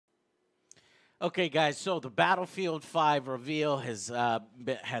Okay, guys. So the Battlefield 5 reveal has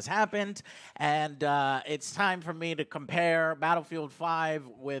happened, and it's time for me to compare Battlefield 5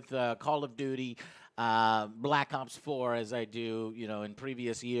 with Call of Duty, Black Ops 4, as I do, in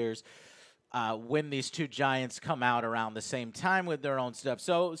previous years. When these two giants come out around the same time with their own stuff.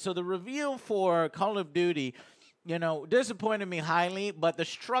 So the reveal for Call of Duty, disappointed me highly, but the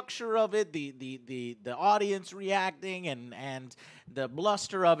structure of it, the audience reacting and the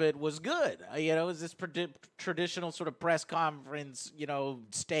bluster of it was good. It was this traditional sort of press conference,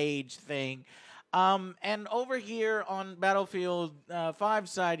 stage thing. And over here on Battlefield 5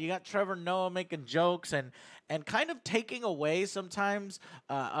 side, you got Trevor Noah making jokes and kind of taking away sometimes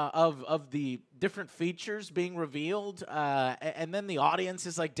of the different features being revealed, and then the audience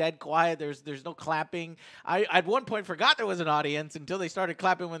is like dead quiet. There's no clapping. I at one point forgot there was an audience until they started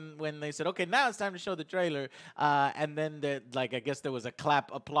clapping when they said, "Okay, now it's time to show the trailer," and then I guess there was a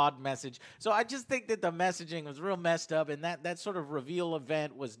clap applaud message. So I just think that the messaging was real messed up, and that sort of reveal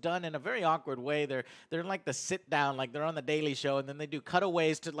event was done in a very awkward way. They're in like the sit down, like they're on the Daily Show, and then they do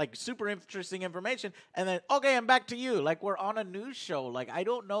cutaways to like super interesting information, and then okay, I'm back to you. Like we're on a news show. Like I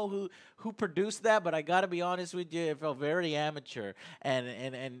don't know who produced that, but I got to be honest with you, it felt very amateur,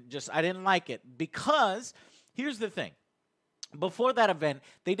 and just I didn't like it because here's the thing. Before that event,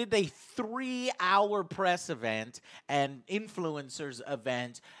 they did a 3-hour press event and influencers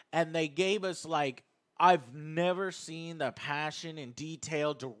event, and they gave us like I've never seen the passion and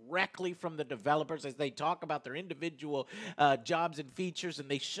detail directly from the developers as they talk about their individual jobs and features, and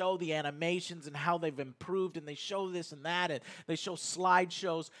they show the animations and how they've improved, and they show this and that, and they show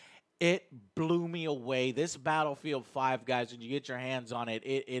slideshows. It blew me away. This Battlefield 5, guys, when you get your hands on it,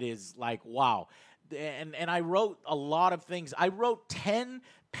 it is like, wow. And I wrote a lot of things. I wrote 10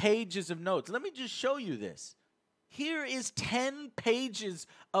 pages of notes. Let me just show you this. Here is 10 pages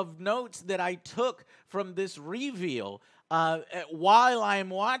of notes that I took from this reveal while I'm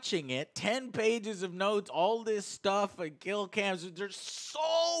watching it. 10 pages of notes, all this stuff, and kill cams. There's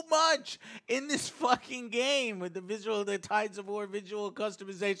so much in this fucking game with the Tides of War visual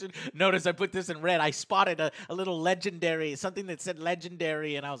customization. Notice I put this in red. I spotted a little legendary, something that said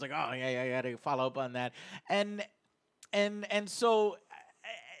legendary, and I was like, oh, yeah, I got to follow up on that. And so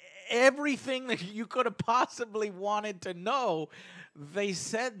everything that you could have possibly wanted to know, they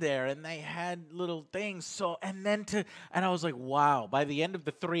said there, and they had little things. And I was like, wow. By the end of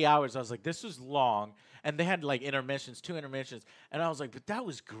the 3 hours, I was like, this was long. And they had like intermissions, 2 intermissions. And I was like, but that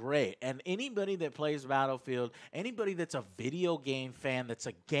was great. And anybody that plays Battlefield, anybody that's a video game fan, that's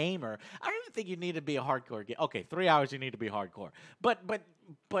a gamer, I don't even think you need to be a hardcore game. Okay, 3 hours you need to be hardcore. But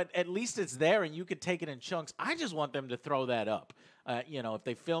at least it's there and you could take it in chunks. I just want them to throw that up. If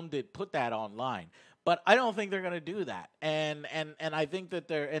they filmed it, put that online. But I don't think they're going to do that. And I think that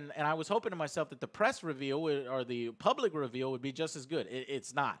and I was hoping to myself that the press reveal or the public reveal would be just as good.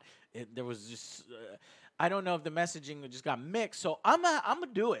 It's not. There was just I don't know if the messaging just got mixed. So I'm gonna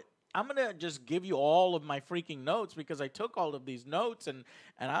do it. I'm gonna just give you all of my freaking notes because I took all of these notes and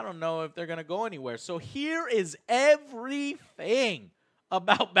I don't know if they're gonna go anywhere. So here is everything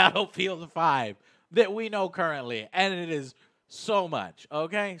about Battlefield 5 that we know currently, and it is so much.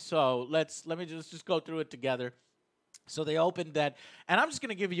 Okay, so let me just go through it together. So they opened that, and I'm just going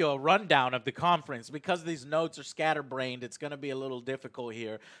to give you a rundown of the conference because these notes are scatterbrained. It's going to be a little difficult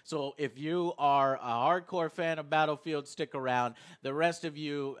here. So if you are a hardcore fan of Battlefield, stick around. The rest of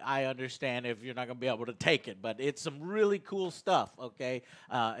you, I understand if you're not going to be able to take it, but it's some really cool stuff. Okay,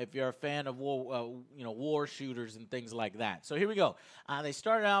 if you're a fan of war shooters and things like that. So here we go. They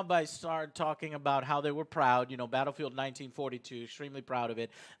started out by talking about how they were proud. Battlefield 1942, extremely proud of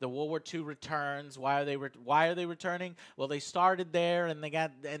it. The World War II returns. Why are they returning? Well, they started there, and they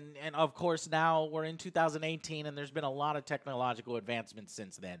got, and of course now we're in 2018, and there's been a lot of technological advancements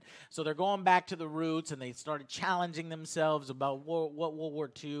since then. So they're going back to the roots, and they started challenging themselves about what World War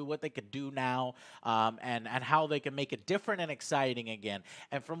II, what they could do now, and how they can make it different and exciting again.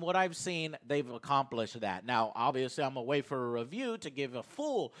 And from what I've seen, they've accomplished that. Now, obviously, I'm gonna wait for a review to give a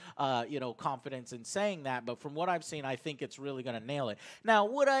full, confidence in saying that. But from what I've seen, I think it's really gonna nail it. Now,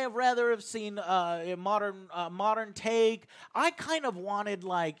 would I have rather have seen a modern take? I kind of wanted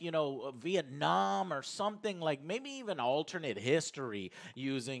Vietnam or something, like maybe even alternate history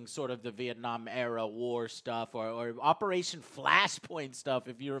using sort of the Vietnam era war stuff or Operation Flashpoint stuff,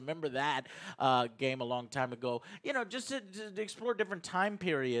 if you remember that game a long time ago. Just to explore different time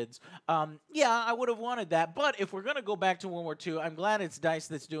periods. Yeah, I would have wanted that. But if we're going to go back to World War II, I'm glad it's DICE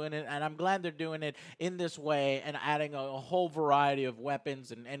that's doing it, and I'm glad they're doing it in this way and adding a whole variety of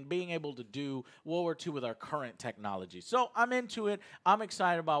weapons and being able to do World War II with our current technology. So I'm into it. I'm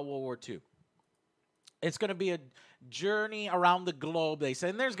excited about World War II. It's going to be a journey around the globe. They say,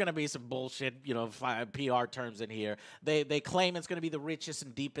 and there's going to be some bullshit, PR terms in here. They claim it's going to be the richest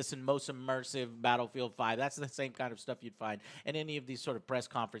and deepest and most immersive Battlefield 5. That's the same kind of stuff you'd find in any of these sort of press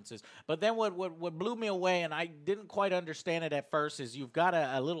conferences. But then what blew me away, and I didn't quite understand it at first, is you've got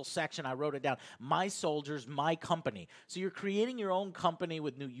a little section. I wrote it down: My Soldiers, My Company. So you're creating your own company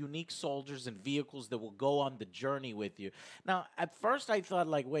with new unique soldiers and vehicles that will go on the journey with you. Now, at first I thought,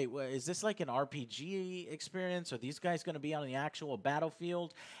 like, wait, is this like an RPG experience? Are these guys going to be on the actual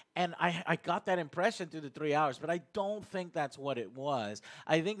battlefield? And I got that impression through the 3 hours, but I don't think that's what it was.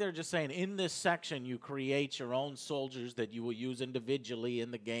 I think they're just saying in this section you create your own soldiers that you will use individually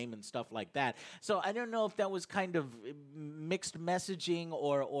in the game and stuff like that. So I don't know if that was kind of mixed messaging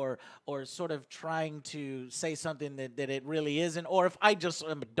or sort of trying to say something that it really isn't, or if I just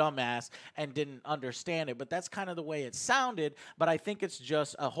am a dumbass and didn't understand it. But that's kind of the way it sounded. But I think it's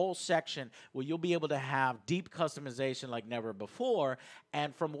just a whole section where you'll be able to have deep customization like never before.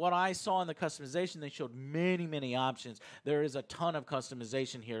 And from what I saw in the customization, they showed many, many options. There is a ton of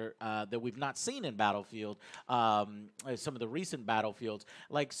customization here that we've not seen in Battlefield, some of the recent Battlefields.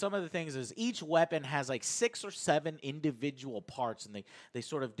 Like, some of the things is each weapon has like 6 or 7 individual parts, and they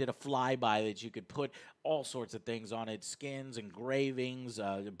sort of did a flyby that you could put all sorts of things on it: skins, engravings,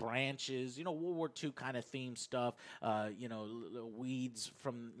 branches, World War II kind of theme stuff, weeds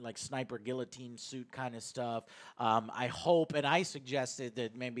from like sniper guillotine suit kind of stuff. I hope, and I suggested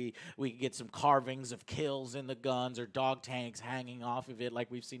that maybe we could get some carvings of kills in the guns or dog tanks hanging off of it like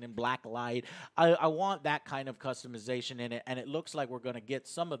we've seen in Black Light. I want that kind of customization in it, and it looks like we're going to get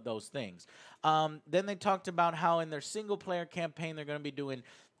some of those things. Then they talked about how in their single-player campaign they're going to be doing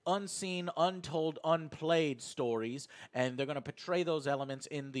unseen, untold, unplayed stories, and they're going to portray those elements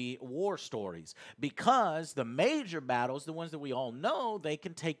in the war stories, because the major battles, the ones that we all know, they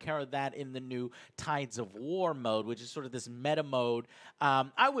can take care of that in the new Tides of War mode, which is sort of this meta mode.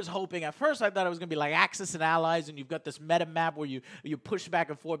 I was hoping, at first I thought it was going to be like Axis and Allies, and you've got this meta map where you push back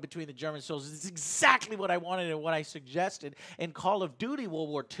and forth between the German soldiers. It's exactly what I wanted and what I suggested in Call of Duty World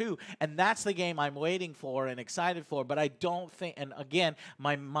War II, and that's the game I'm waiting for and excited for. But I don't think, and again,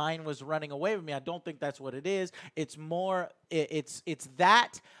 my mind was running away with me, I don't think that's what it is. It's more, it's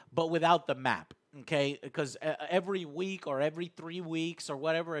that, but without the map. Okay, because every week or every 3 weeks or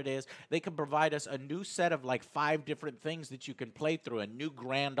whatever it is, they can provide us a new set of like 5 different things that you can play through, a new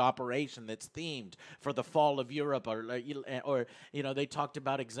grand operation that's themed for the fall of Europe, or they talked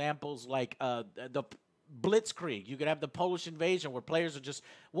about examples like the Blitzkrieg. You could have the Polish invasion where players are just,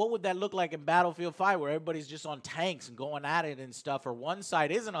 what would that look like in Battlefield 5 where everybody's just on tanks and going at it and stuff, or one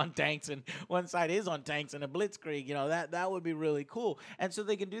side isn't on tanks and one side is on tanks in a Blitzkrieg. That would be really cool. And so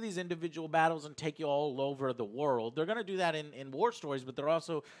they can do these individual battles and take you all over the world. They're going to do that in war stories, but they're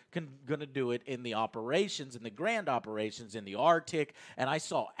also going to do it in the operations, in the grand operations, in the Arctic. And I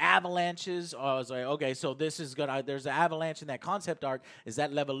saw avalanches. I was like, okay, so this is there's an avalanche in that concept art. Is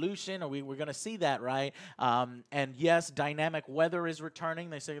that Levolution? We're going to see that, right? And yes, dynamic weather is returning.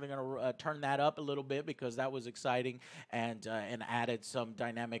 They say they're going to turn that up a little bit because that was exciting, and added some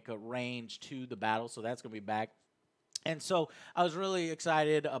dynamic range to the battle. So that's going to be back. And so I was really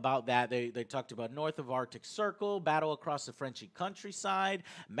excited about that. They talked about north of Arctic Circle, battle across the Frenchy countryside,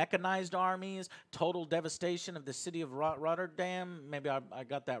 mechanized armies, total devastation of the city of Rotterdam. Maybe I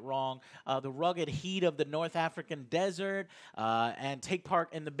got that wrong. The rugged heat of the North African desert, and take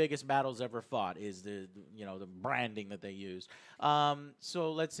part in the biggest battles ever fought is the branding that they use.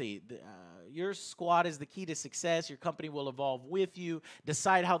 So let's see. Your squad is the key to success. Your company will evolve with you.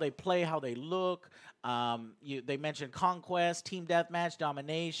 Decide how they play, how they look. They mentioned conquest, team deathmatch,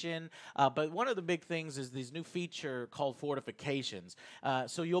 domination, but one of the big things is these new feature called fortifications.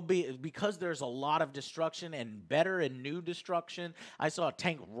 So you'll be, because there's a lot of destruction and better and new destruction. I saw a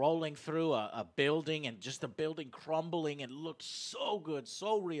tank rolling through a building and just the building crumbling, and looked so good,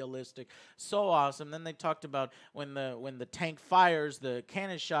 so realistic, so awesome. Then they talked about when the tank fires the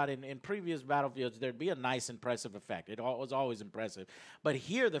cannon shot in previous battlefields, there'd be a nice impressive effect. It was always impressive, but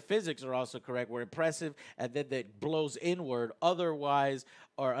here the physics are also correct. We're impressive, and then that blows inward. Otherwise,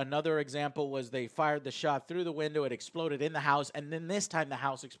 or another example was they fired the shot through the window, it exploded in the house, and then this time the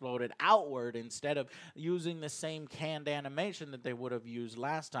house exploded outward instead of using the same canned animation that they would have used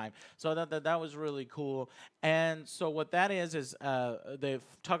last time. So that was really cool. And so what that is they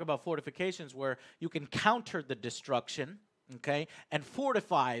talk about fortifications where you can counter the destruction. okay, and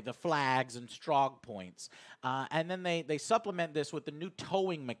fortify the flags and strong points. And then they supplement this with the new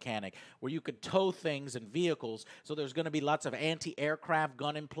towing mechanic where you could tow things and vehicles. So there's going to be lots of anti-aircraft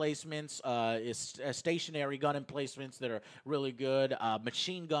gun emplacements, stationary gun emplacements that are really good,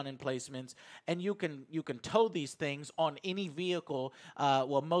 machine gun emplacements, and you can tow these things on any vehicle.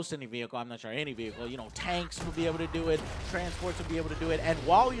 Well, most any vehicle. I'm not sure any vehicle. You know, tanks will be able to do it, transports will be able to do it, and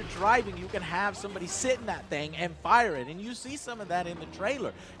while you're driving, you can have somebody sit in that thing and fire it. And you see some of that in the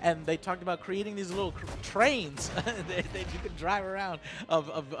trailer. And they talked about creating these little trains that you can drive around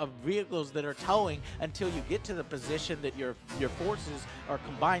of vehicles that are towing until you get to the position that your forces are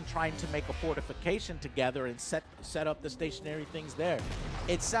combined, trying to make a fortification together and set up the stationary things there.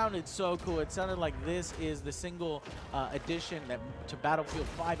 It sounded so cool. It sounded like this is the single addition to Battlefield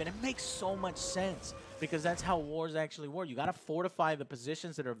 5, and it makes so much sense, because that's how wars actually work. You got to fortify the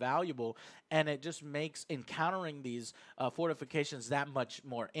positions that are valuable, and it just makes encountering these fortifications that much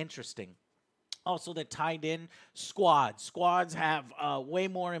more interesting. Also, they tied in squads. Squads have way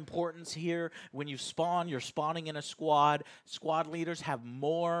more importance here. When you spawn, you're spawning in a squad. Squad leaders have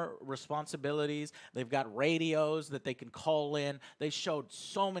more responsibilities. They've got radios that they can call in. They showed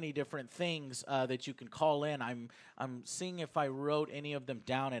so many different things that you can call in. I'm seeing if I wrote any of them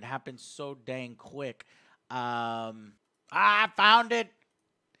down. It happened so dang quick. I found it.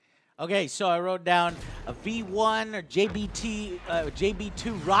 Okay, so I wrote down a V1 or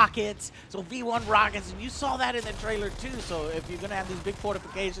JB2 rockets. So V1 rockets, and you saw that in the trailer too. So if you're gonna have these big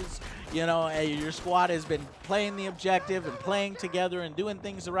fortifications, you know, your squad has been playing the objective and playing together and doing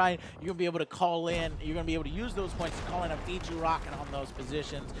things right, you're gonna be able to call in. You're gonna be able to use those points to call in a V2 rocket on those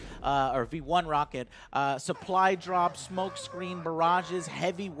positions, or V1 rocket. Supply drops, smoke screen barrages,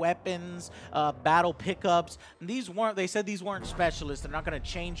 heavy weapons, battle pickups. And they said these weren't specialists. They're not gonna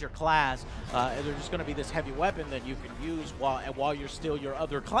change your class. They're just going to be this heavy weapon that you can use while you're still your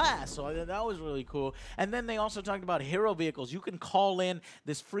other class. So that was really cool. And then they also talked about hero vehicles. You can call in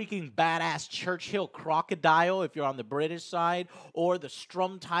this freaking badass Churchill crocodile if you're on the British side, or the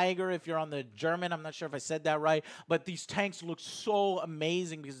Strum Tiger if you're on the German. I'm not sure if I said that right, but these tanks look so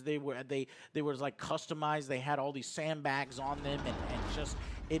amazing because they were like customized. They had all these sandbags on them, and just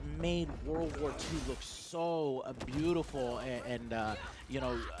it made World War II look so beautiful and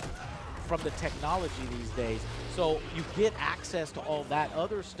from the technology these days. So you get access to all that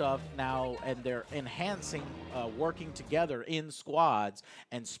other stuff now, and they're enhancing working together in squads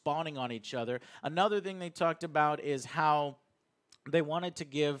and spawning on each other. Another thing they talked about is how they wanted to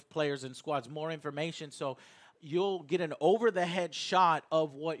give players in squads more information. So you'll get an over-the-head shot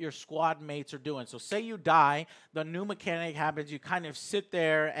of what your squad mates are doing. So say you die, the new mechanic happens, you kind of sit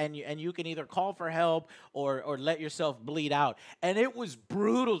there and you can either call for help or let yourself bleed out. And it was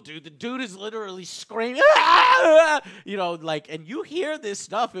brutal, dude. The dude is literally screaming, you know, like, and you hear this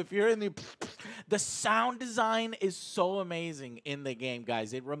stuff if you're in the sound design is so amazing in the game,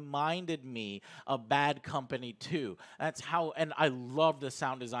 guys. It reminded me of Bad Company 2. That's how, and I love the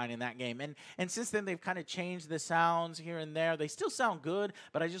sound design in that game. And since then, they've kind of changed the sounds here and there. They still sound good,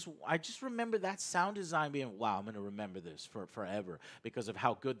 but I just remember that sound design being, wow, I'm going to remember this for forever because of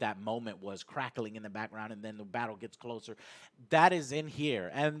how good that moment was, crackling in the background, and then the battle gets closer. That is in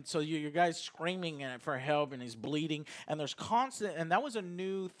here. And so your guy's screaming for help, and he's bleeding, and there's constant, and that was a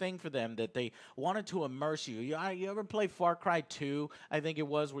new thing for them, that they wanted to immerse you. You ever play Far Cry 2, I think it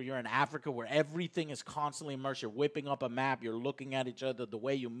was, where you're in Africa, where everything is constantly immersed. You're whipping up a map, you're looking at each other, the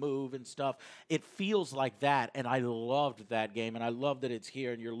way you move and stuff. It feels like that. And I loved that game, and I love that it's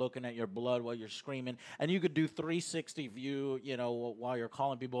here, and you're looking at your blood while you're screaming, and you could do 360 view, you know, while you're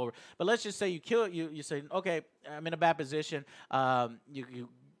calling people over. But let's just say you kill it, you say, okay, I'm in a bad position, you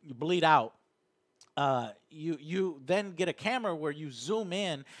bleed out. You then get a camera where you zoom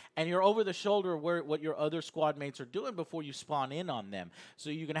in and you're over the shoulder where what your other squad mates are doing before you spawn in on them. So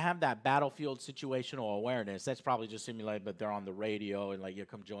you can have that battlefield situational awareness. That's probably just simulated, but they're on the radio and like, you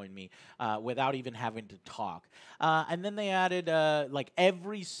come join me without even having to talk. And then they added like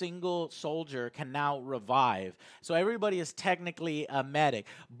every single soldier can now revive. So everybody is technically a medic,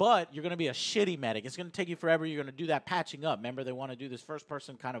 but you're going to be a shitty medic. It's going to take you forever. You're going to do that patching up. Remember, they want to do this first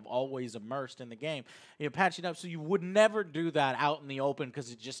person kind of always immersed in the game. You're patching up, so you would never do that out in the open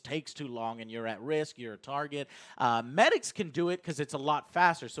because it just takes too long and you're at risk, you're a target. Medics can do it because it's a lot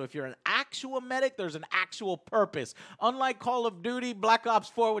faster. So if you're an actual medic, there's an actual purpose. Unlike Call of Duty, Black Ops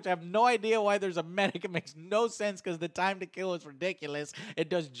 4, which I have no idea why there's a medic. It makes no sense because the time to kill is ridiculous. It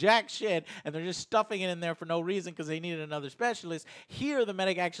does jack shit, and they're just stuffing it in there for no reason because they needed another specialist. Here, the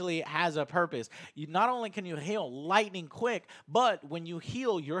medic actually has a purpose. Not only can you heal lightning quick, but when you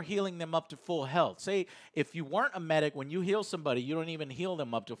heal, you're healing them up to full health. health. Say if you weren't a medic, when you heal somebody, you don't even heal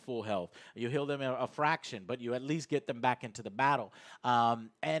them up to full health. You heal them a fraction, but you at least get them back into the battle.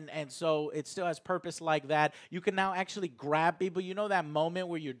 And so it still has purpose like that. You can now actually grab people. You know that moment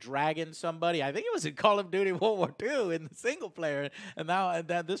where you're dragging somebody? I think it was in Call of Duty World War II in the single player, and now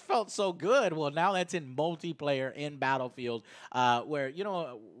that this felt so good. Well, now that's in multiplayer in Battlefield, where, you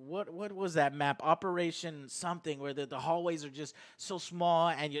know, what was that map? Operation something, where the hallways are just so small,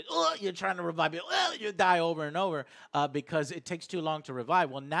 and you're trying to revive it. You die over and over because it takes too long to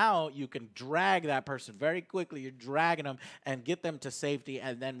revive. Well, now you can drag that person very quickly. You're dragging them and get them to safety,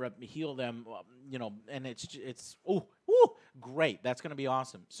 and then heal them. You know, and it's great. That's gonna be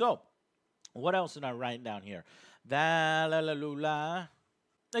awesome. So, what else did I write down here? They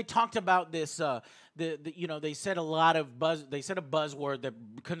talked about this. You know, they said a lot of They said a buzzword that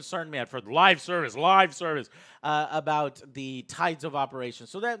concerned me at first. Live service about the tides of operations.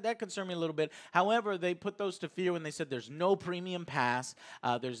 So that concerned me a little bit. However, they put those to fear when they said there's no premium pass,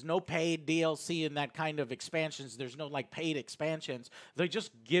 there's no paid DLC and that kind of expansions. There's no like paid expansions. They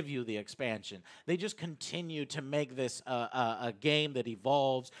just give you the expansion. They just continue to make this a game that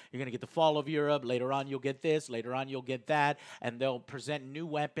evolves. You're gonna get the Fall of Europe. Later on, you'll get this. Later on, you'll get that, and they'll present new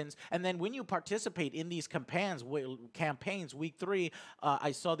weapons. And then when you participate in these campaigns, week 3,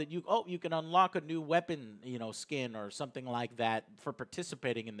 I saw that you can unlock a new weapon, you know, skin or something like that for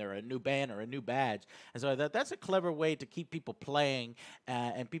participating in there, a new banner, a new badge. And so that's a clever way to keep people playing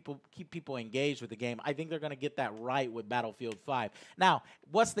and keep people engaged with the game. I think they're going to get that right with Battlefield 5. Now,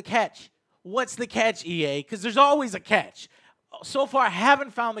 what's the catch? What's the catch, EA? Because there's always a catch. So far, I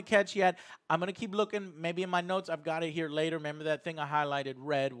haven't found the catch yet. I'm going to keep looking. Maybe in my notes, I've got it here later. Remember that thing I highlighted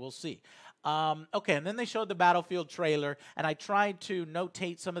red? We'll see. Okay, and then they showed the Battlefield trailer, and I tried to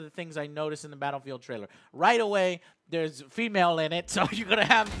notate some of the things I noticed in the Battlefield trailer. Right away, there's female in it, so you're going to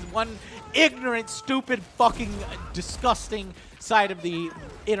have one ignorant, stupid, fucking disgusting side of the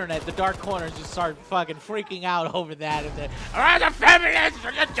internet. The dark corners just start fucking freaking out over that. And then, the feminists,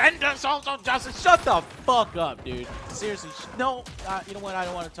 the gender, social justice. Shut the fuck up, dude. Seriously. No, you know what? I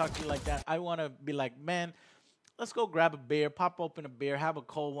don't want to talk to you like that. I want to be like, man, let's go grab a beer, pop open a beer, have a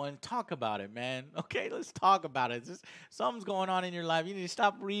cold one, talk about it, man. Okay, let's talk about it. Just, something's going on in your life. You need to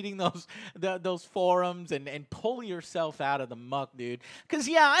stop reading those forums and pull yourself out of the muck, dude. Because,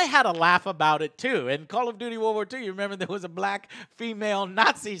 yeah, I had a laugh about it, too. In Call of Duty World War II, you remember there was a black female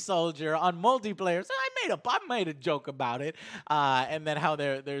Nazi soldier on multiplayer. So I made a joke about it. And then how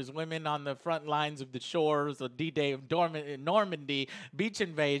there's women on the front lines of the shores, the D-Day of Normandy, beach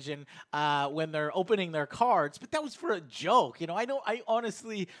invasion, when they're opening their cards. But that was for a joke, you know. I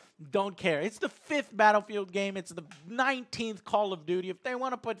honestly don't care. It's the 5th Battlefield game. It's the 19th Call of Duty. If they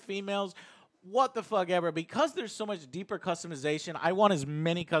want to put females, what the fuck ever. Because there's so much deeper customization, I want as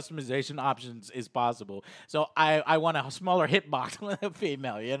many customization options as possible. So I want a smaller hitbox with a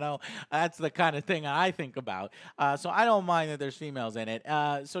female, you know? That's the kind of thing I think about. So I don't mind that there's females in it.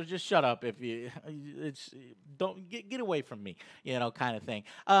 So just shut up if you... don't get away from me, you know, kind of thing.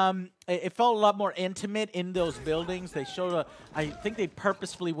 It felt a lot more intimate in those buildings. They showed I think they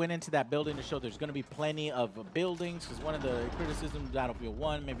purposefully went into that building to show there's going to be plenty of buildings. Because one of the criticisms of Battlefield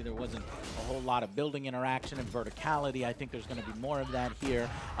 1, maybe there wasn't a whole lot of building interaction and verticality. I think there's going to be more of that here.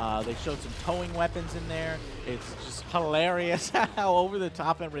 They showed some towing weapons in there. It's just hilarious how over the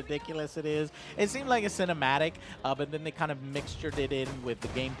top and ridiculous it is. It seemed like a cinematic, but then they kind of mixtured it in with the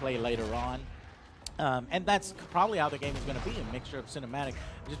gameplay later on. And that's probably how the game is going to be, a mixture of cinematic.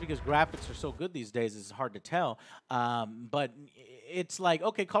 Just because graphics are so good these days, it's hard to tell. But it's like,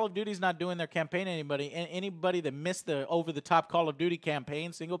 okay, Call of Duty's not doing their campaign anybody that missed the over-the-top Call of Duty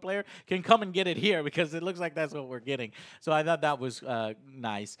campaign, single player, can come and get it here because it looks like that's what we're getting. So I thought that was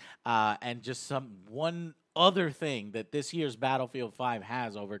nice. And just one other thing that this year's Battlefield 5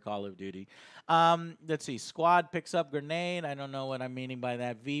 has over Call of Duty. Let's see. Squad picks up grenade. I don't know what I'm meaning by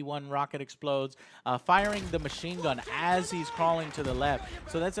that. V1 rocket explodes. Firing the machine gun as he's crawling to the left.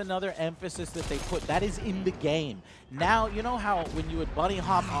 So that's another emphasis that they put. That is in the game. Now, you know how when you would bunny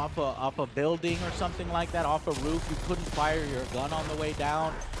hop off a building or something like that, off a roof, you couldn't fire your gun on the way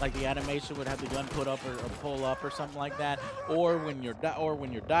down? Like the animation would have the gun put up or pull up or something like that. Or when you're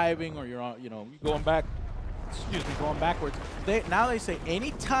diving or you're on, you know, going back. Excuse me, going backwards. Now they say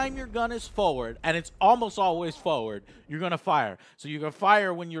anytime your gun is forward, and it's almost always forward, you're gonna fire. So you can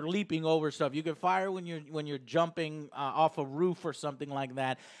fire when you're leaping over stuff. You can fire when you're jumping off a roof or something like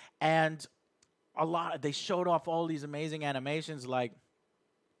that. And they showed off all these amazing animations. Like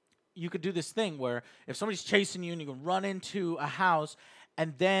you could do this thing where if somebody's chasing you and you can run into a house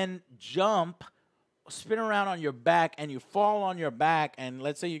and then jump spin around on your back and you fall on your back, and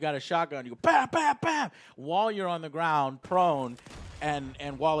let's say you got a shotgun, you go bam, bam, bam, while you're on the ground prone,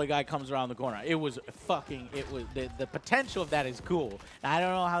 and while the guy comes around the corner. It was the potential of that is cool. Now, I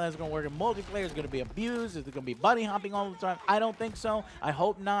don't know how that's going to work in multiplayer. Is it going to be abused? Is it going to be bunny hopping all the time? I don't think so. I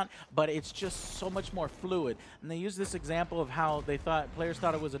hope not, but it's just so much more fluid. And they use this example of how players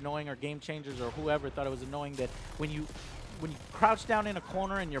thought it was annoying, or game changers or whoever thought it was annoying, that when you crouch down in a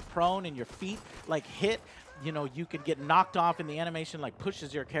corner and you're prone and your feet like hit, you could get knocked off, and the animation like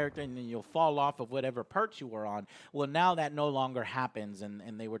pushes your character, and then you'll fall off of whatever perch you were on. Well, now that no longer happens,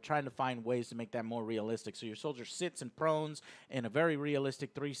 and they were trying to find ways to make that more realistic. So your soldier sits and prones in a very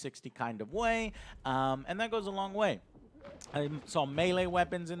realistic 360 kind of way, and that goes a long way. I saw melee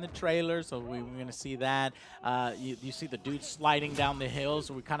weapons in the trailer, so we're going to see that. You see the dude sliding down the hill,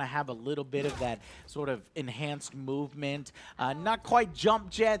 so we kind of have a little bit of that sort of enhanced movement. Not quite jump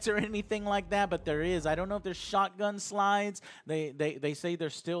jets or anything like that, but there is. I don't know if there's shotgun slides. They say they're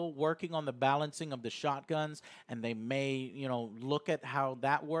still working on the balancing of the shotguns, and they may, look at how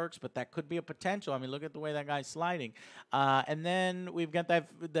that works, but that could be a potential. I mean, look at the way that guy's sliding. And then we've got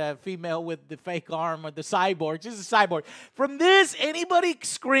the female with the fake arm, or the cyborg. She's a cyborg. From this, anybody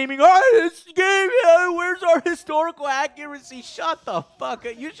screaming, "Oh, this game, where's our historical accuracy?" Shut the fuck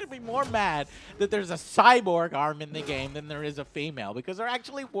up. You should be more mad that there's a cyborg arm in the game than there is a female, because there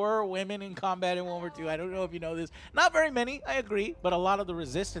actually were women in combat in World War II. I don't know if you know this. Not very many, I agree, but a lot of the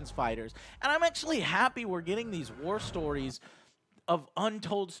resistance fighters. And I'm actually happy we're getting these war stories of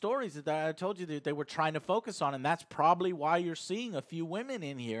untold stories that I told you that they were trying to focus on, and that's probably why you're seeing a few women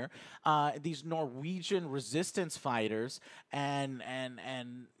in here, these Norwegian resistance fighters, and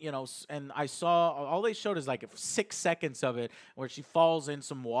I saw all they showed is like 6 seconds of it where she falls in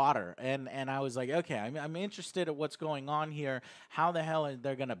some water, and I was like, okay, I'm interested in what's going on here. How the hell are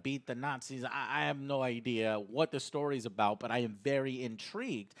they gonna beat the Nazis? I have no idea what the story's about, but I am very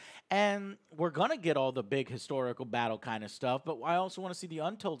intrigued, and we're gonna get all the big historical battle kind of stuff, but I also want to see the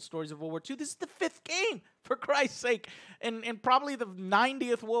untold stories of World War II. This is the 5th game, for Christ's sake, and probably the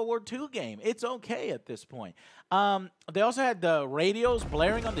 90th World War II game. It's okay at this point. They also had the radios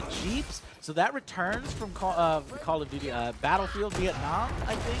blaring on the Jeeps, so that returns from Call of Duty Battlefield Vietnam,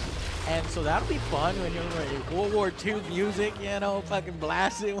 I think. And so that'll be fun when you're World War II music, fucking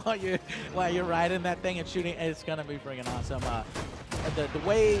blasting while you're riding that thing and shooting. It's gonna be freaking awesome. The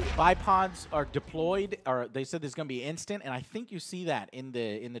way bipods are deployed, or they said there's going to be instant, and I think you see that in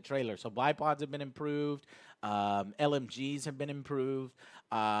the trailer. So bipods have been improved, LMGs have been improved.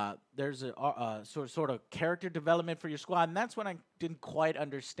 There's a sort of character development for your squad, and that's when I didn't quite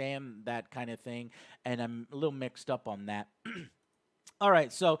understand that kind of thing, and I'm a little mixed up on that. All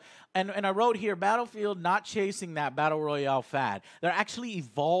right, so, and I wrote here, Battlefield not chasing that Battle Royale fad. They're actually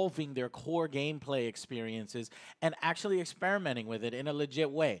evolving their core gameplay experiences and actually experimenting with it in a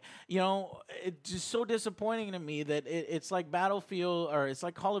legit way. It's just so disappointing to me that it's like Battlefield, or it's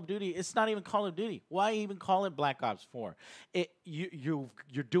like Call of Duty. It's not even Call of Duty. Why even call it Black Ops 4? You're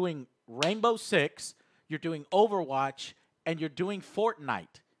doing Rainbow Six, you're doing Overwatch, and you're doing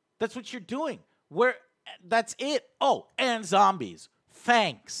Fortnite. That's what you're doing. That's it. Oh, and zombies.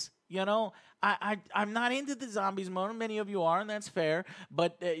 Thanks. I'm not into the zombies mode. Many of you are, and that's fair.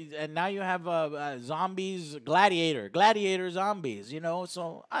 But and now you have zombies, gladiator zombies.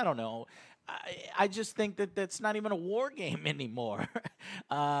 So I don't know. I just think that that's not even a war game anymore,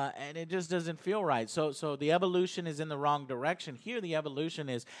 and it just doesn't feel right. So the evolution is in the wrong direction. Here, the evolution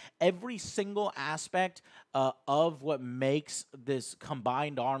is every single aspect of what makes this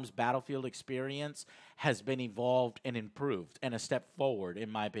combined arms Battlefield experience has been evolved and improved, and a step forward, in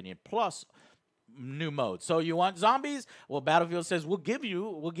my opinion. Plus, new mode. So you want zombies? Well, Battlefield says we'll give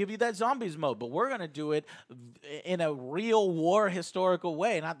you that zombies mode, but we're gonna do it in a real war historical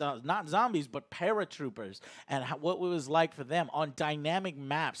way. Not zombies, but paratroopers, and what it was like for them on dynamic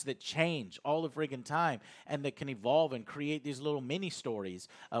maps that change all the freaking time, and that can evolve and create these little mini stories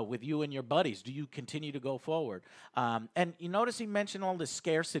with you and your buddies. Do you continue to go forward? And you notice he mentioned all the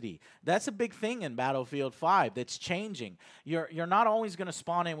scarcity. That's a big thing in Battlefield 5 that's changing. You're not always gonna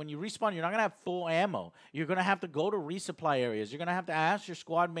spawn in. When you respawn, you're not gonna have full ammo. You're going to have to go to resupply areas. You're going to have to ask your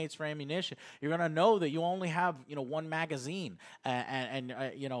squad mates for ammunition. You're going to know that you only have, one magazine, and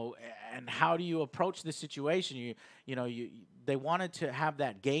how do you approach the situation? They wanted to have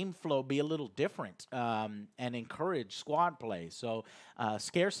that game flow be a little different, and encourage squad play. So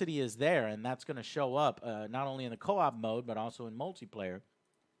scarcity is there, and that's going to show up not only in the co-op mode but also in multiplayer.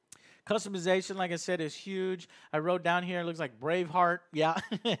 Customization, like I said, is huge. I wrote down here, it looks like Braveheart. Yeah.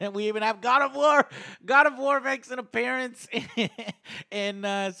 And we even have God of War. God of War makes an appearance. And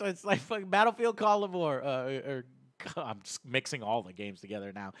so it's like fucking Battlefield, Call of War, or I'm just mixing all the games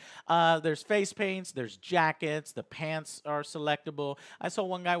together now. There's face paints, there's jackets, the pants are selectable. I saw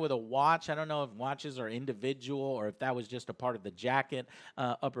one guy with a watch. I don't know if watches are individual or if that was just a part of the jacket,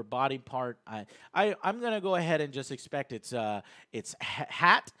 upper body part. I'm gonna go ahead and just expect it's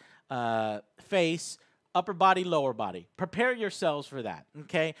hat, face, upper body, lower body. Prepare yourselves for that.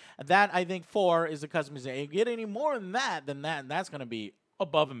 Okay, that I think 4 is the customization. You get any more than that, that's going to be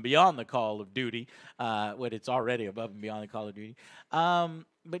above and beyond the Call of Duty, when it's already above and beyond the Call of Duty.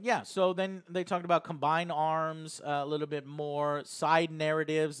 But yeah, so then they talked about combined arms a little bit more, side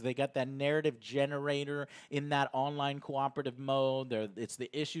narratives. They got that narrative generator in that online cooperative mode. It's the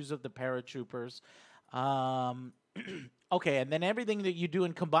issues of the paratroopers. Okay, and then everything that you do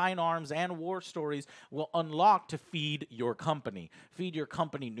in Combined Arms and War Stories will unlock to feed your company. Feed your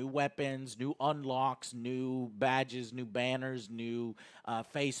company new weapons, new unlocks, new badges, new banners, new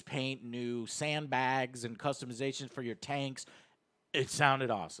face paint, new sandbags, and customizations for your tanks. It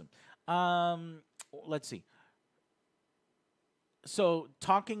sounded awesome. Let's see. So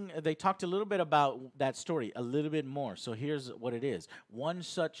they talked a little bit about that story, a little bit more. So here's what it is. One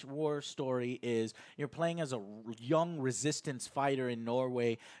such war story is you're playing as a young resistance fighter in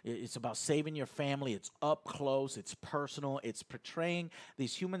Norway. It's about saving your family. It's up close. It's personal. It's portraying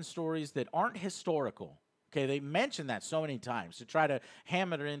these human stories that aren't historical. Okay, they mention that so many times to try to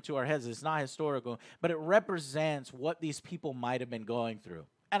hammer it into our heads. It's not historical, but it represents what these people might have been going through.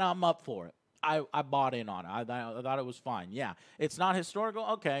 And I'm up for it. I bought in on it. I thought it was fine. Yeah, it's not historical.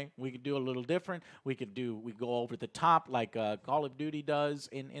 Okay, we could do a little different. We go over the top like Call of Duty does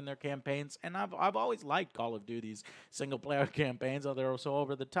in their campaigns. And I've always liked Call of Duty's single player campaigns. They're so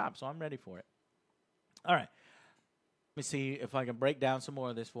over the top. So I'm ready for it. All right, let me see if I can break down some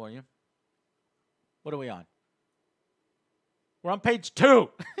more of this for you. What are we on? We're on page 2.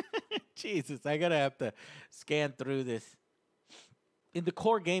 Jesus, I gotta have to scan through this. In the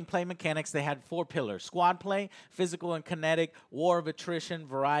core gameplay mechanics, they had 4 pillars: squad play, physical and kinetic, war of attrition,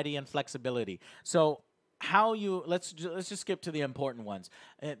 variety, and flexibility. So let's just skip to the important ones.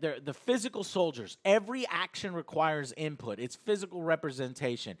 The physical soldiers. Every action requires input. It's physical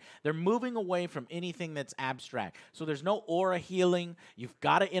representation. They're moving away from anything that's abstract. So there's no aura healing. You've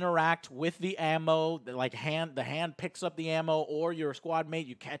got to interact with the ammo. Like the hand picks up the ammo, or your squad mate,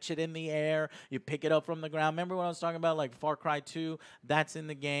 you catch it in the air. You pick it up from the ground. Remember what I was talking about, like Far Cry 2? That's in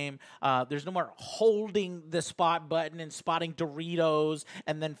the game. There's no more holding the spot button and spotting Doritos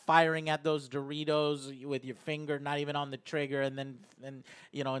and then firing at those Doritos with your finger, not even on the trigger, and then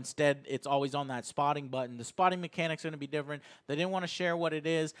instead it's always on that spotting button. The spotting mechanic's going to be different. They didn't want to share what it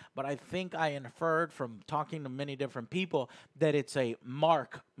is, but I think I inferred from talking to many different people that it's a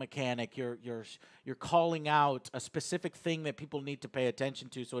mark mechanic. You're calling out a specific thing that people need to pay attention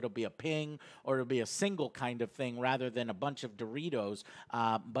to, so it'll be a ping or it'll be a single kind of thing rather than a bunch of Doritos,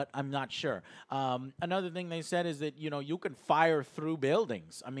 but I'm not sure. Another thing they said is that you can fire through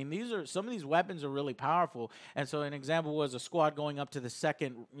buildings. I mean, some of these weapons are really powerful, and so an example was a squad going up to the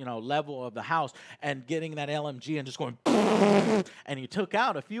second level of the house and getting that LMG and just going and you took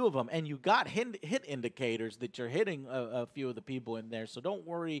out a few of them, and you got hit indicators that you're hitting a few of the people in there. So don't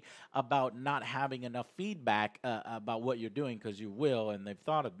worry about not having enough feedback about what you're doing, because you will, and they've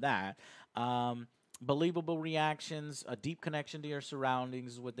thought of that. Believable reactions, a deep connection to your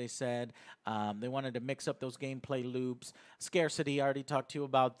surroundings is what they said. They wanted to mix up those gameplay loops. Scarcity, I already talked to you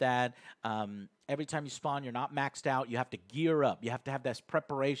about that. Every time you spawn, you're not maxed out. You have to gear up. You have to have this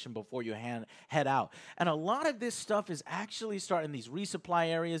preparation before you head out. And a lot of this stuff is actually starting, these resupply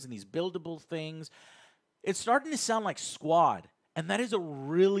areas and these buildable things. It's starting to sound like Squad. And that is a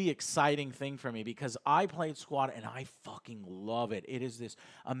really exciting thing for me, because I played Squad and I fucking love it. It is this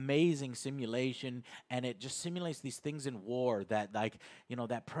amazing simulation, and it just simulates these things in war that,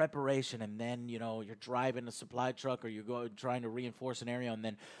 that preparation, and then, you're driving a supply truck or you're trying to reinforce an area, and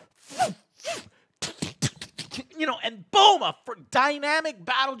then, and boom, a dynamic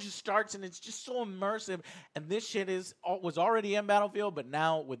battle just starts, and it's just so immersive. And this shit was already in Battlefield, but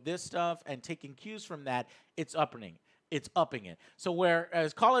now with this stuff and taking cues from that, it's upping it. So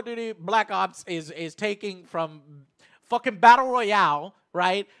whereas Call of Duty Black Ops is taking from fucking Battle Royale,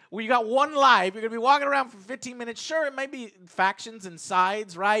 right? Where you got one life, you're going to be walking around for 15 minutes. Sure, it may be factions and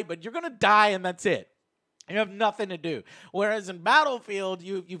sides, right? But you're going to die, and that's it. You have nothing to do. Whereas in Battlefield,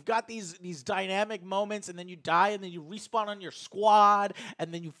 you've got these dynamic moments, and then you die, and then you respawn on your squad,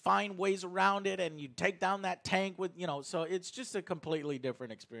 and then you find ways around it, and you take down that tank with So it's just a completely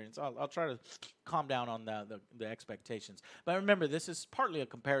different experience. I'll try to calm down on the expectations. But remember, this is partly a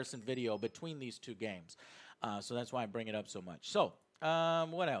comparison video between these two games, so that's why I bring it up so much. So.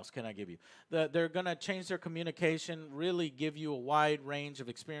 What else can I give you? They're going to change their communication, really give you a wide range of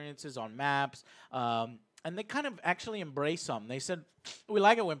experiences on maps. And they kind of actually embrace some. They said, we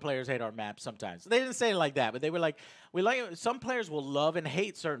like it when players hate our maps sometimes. They didn't say it like that, but they were like, we like it. Some players will love and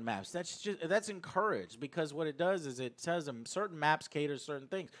hate certain maps. That's encouraged, because what it does is it tells them certain maps cater certain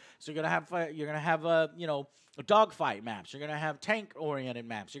things. So you're gonna have dogfight maps. You're gonna have tank oriented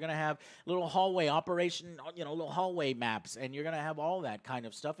maps. You're gonna have little hallway operation, little hallway maps, and you're gonna have all that kind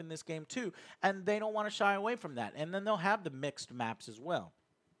of stuff in this game too. And they don't want to shy away from that. And then they'll have the mixed maps as well.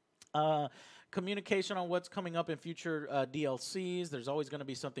 Communication on what's coming up in future DLCs. There's always going to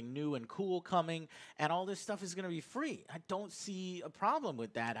be something new and cool coming, and all this stuff is going to be free. I don't see a problem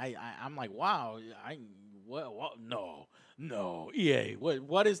with that. I'm like, wow. No, EA.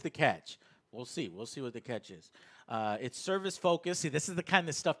 What is the catch? We'll see. We'll see what the catch is. It's service focused. See, this is the kind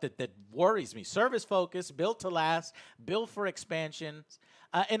of stuff that worries me. Service focused, built to last, built for expansions.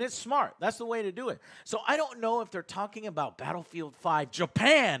 And it's smart. That's the way to do it. So I don't know if they're talking about Battlefield 5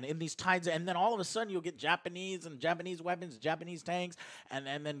 Japan in these times, and then all of a sudden you'll get Japanese weapons, Japanese tanks,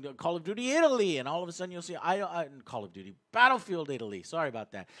 and then Call of Duty Italy, and all of a sudden you'll see Call of Duty Battlefield Italy. Sorry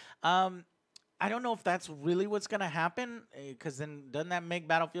about that. I don't know if that's really what's going to happen, because then doesn't that make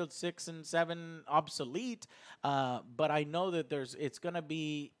Battlefield 6 and 7 obsolete? But I know that it's going to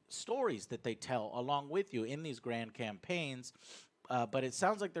be stories that they tell along with you in these grand campaigns. But it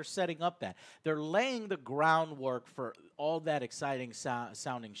sounds like they're setting up that. They're laying the groundwork for all that exciting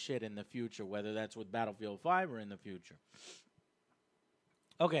sounding shit in the future, whether that's with Battlefield 5 or in the future.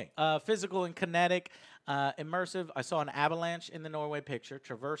 Okay, physical and kinetic, immersive. I saw an avalanche in the Norway picture.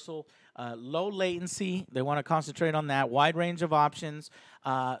 Traversal, low latency. They want to concentrate on that. Wide range of options.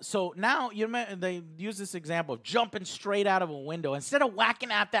 So now they use this example of jumping straight out of a window. Instead of whacking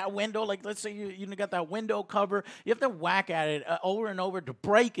at that window, like let's say you got that window cover, you have to whack at it over and over to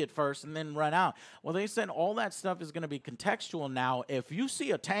break it first and then run out. Well, they said all that stuff is going to be contextual now. If you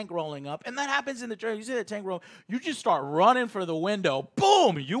see a tank rolling up, and that happens in the trailer, you see that tank roll, you just start running for the window.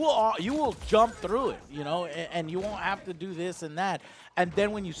 Boom! You will jump through it, and you won't have to do this and that. And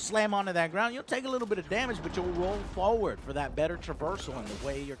then when you slam onto that ground, you'll take a little bit of damage, but you'll roll forward for that better traversal and the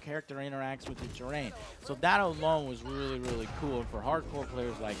way your character interacts with the terrain. So that alone was really, really cool. And for hardcore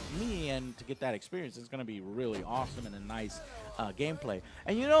players like me, and to get that experience, it's going to be really awesome and a nice gameplay.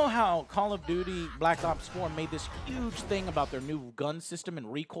 And you know how Call of Duty Black Ops 4 made this huge thing about their new gun system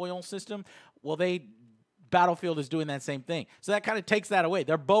and recoil system? Well, Battlefield is doing that same thing. So that kind of takes that away.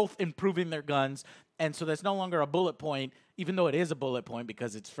 They're both improving their guns, and so that's no longer a bullet point, even though it is a bullet point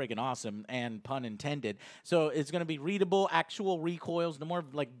because it's friggin' awesome, and pun intended. So it's going to be readable, actual recoils, no more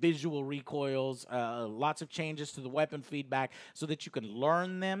like visual recoils, lots of changes to the weapon feedback so that you can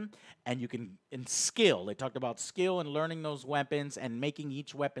learn them, and you can, in skill. They talked about skill and learning those weapons and making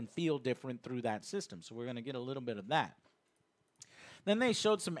each weapon feel different through that system. So we're going to get a little bit of that. Then they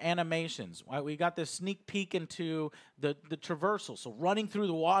showed some animations. Right? We got this sneak peek into the traversal. So running through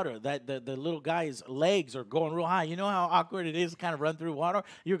the water, that the little guy's legs are going real high. You know how awkward it is to kind of run through water?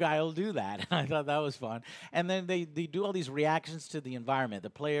 Your guy will do that. I thought that was fun. And then they do all these reactions to the environment.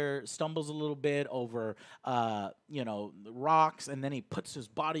 The player stumbles a little bit over rocks, and then he puts his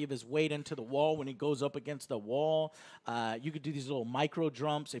body of his weight into the wall when he goes up against the wall. You could do these little micro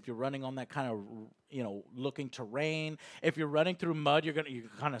jumps if you're running on that kind of looking terrain. If you're running through mud, you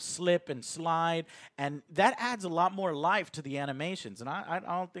kind of slip and slide, and that adds a lot more life to the animations. And I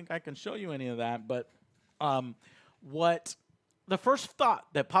don't think I can show you any of that, but what the first thought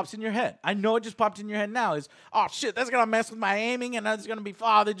that pops in your head, I know it just popped in your head now, is, oh shit, that's gonna mess with my aiming, and that's gonna be,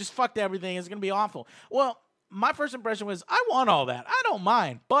 they just fucked everything, it's gonna be awful. Well, my first impression was, I want all that, I don't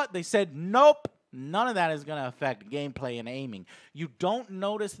mind, but they said, nope, none of that is going to affect gameplay and aiming. You don't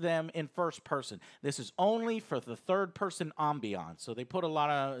notice them in first person. This is only for the third person ambiance. So they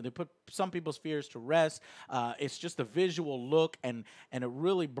put some people's fears to rest. It's just a visual look, and it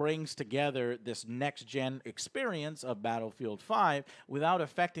really brings together this next gen experience of Battlefield 5 without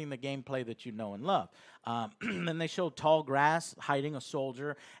affecting the gameplay that you know and love. Then they showed tall grass hiding a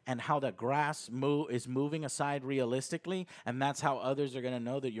soldier, and how the grass is moving aside realistically, and that's how others are going to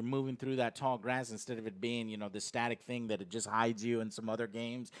know that you're moving through that tall grass instead of it being, the static thing that it just hides you in some other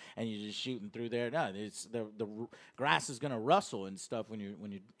games and you're just shooting through there. No, it's the grass is going to rustle and stuff when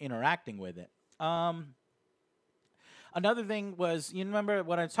you're interacting with it. Another thing was, you remember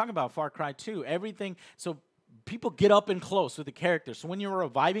what I was talking about, Far Cry 2, everything, so people get up and close with the character. So when you're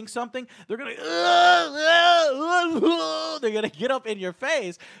reviving something, they're gonna they're gonna get up in your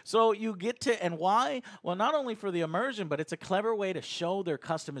face. So you get to, and why? Well, not only for the immersion, but it's a clever way to show their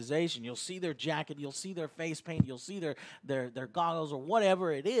customization. You'll see their jacket, you'll see their face paint, you'll see their goggles or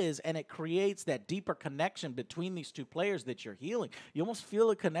whatever it is, and it creates that deeper connection between these two players that you're healing. You almost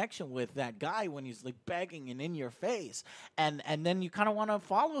feel a connection with that guy when he's like begging and in your face, and then you kind of want to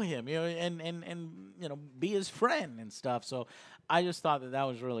follow him, you know, and you know, be his friend and stuff. So I just thought that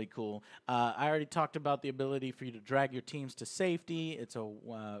was really cool. I already talked about the ability for you to drag your teams to safety. It's a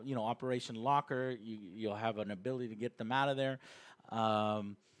you know, Operation Locker. You'll have an ability to get them out of there.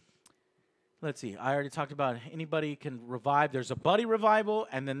 Let's see. I already talked about anybody can revive. There's a buddy revival,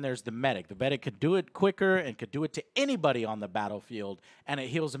 and then there's the medic. The medic could do it quicker and could do it to anybody on the battlefield, and it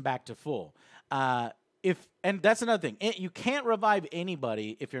heals them back to full. And that's another thing. You can't revive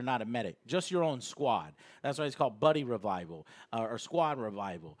anybody if you're not a medic, just your own squad. That's why it's called buddy revival or squad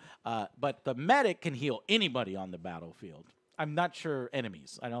revival. But the medic can heal anybody on the battlefield. I'm not sure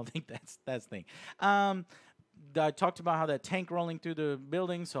enemies. I don't think that's the thing. I talked about how that tank rolling through the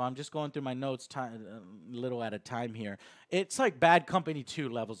building, so I'm just going through my notes a little at a time here. It's like Bad Company 2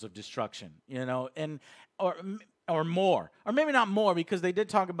 levels of destruction, you know, or more, or maybe not more, because they did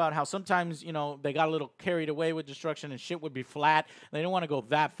talk about how sometimes, you know, they got a little carried away with destruction and shit would be flat. They don't want to go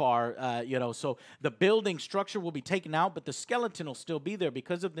that far, you know, so the building structure will be taken out, but the skeleton will still be there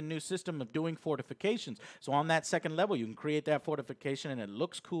because of the new system of doing fortifications. So on that second level, you can create that fortification, and it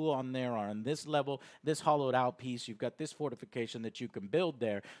looks cool on there. Or on this level, this hollowed out piece, you've got this fortification that you can build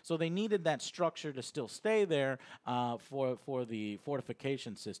there. So they needed that structure to still stay there for the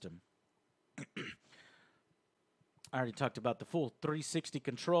fortification system. I already talked about the full 360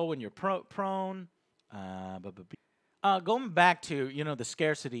 control when you're prone. Going back to, you know, the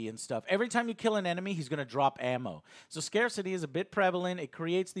scarcity and stuff. Every time you kill an enemy, he's going to drop ammo. So scarcity is a bit prevalent. It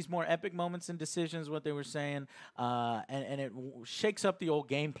creates these more epic moments and decisions, what they were saying, and it shakes up the old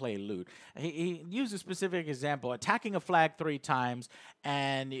gameplay loot. He used a specific example, attacking a flag 3 times,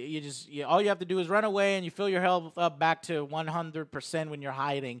 and all you have to do is run away, and you fill your health up back to 100% when you're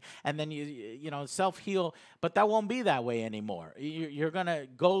hiding, and then you know, self-heal, but that won't be that way anymore. You're going to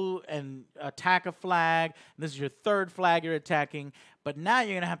go and attack a flag. This is your third flag you're attacking, but now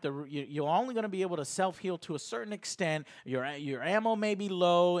you're gonna have to. You're only gonna be able to self-heal to a certain extent. Your ammo may be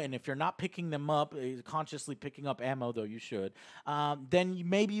low, and if you're not picking them up, consciously picking up ammo, though you should, then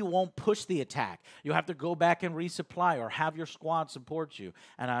maybe you won't push the attack. You'll have to go back and resupply, or have your squad support you.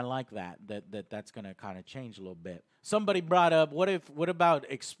 And I like that's gonna kind of change a little bit. Somebody brought up, what about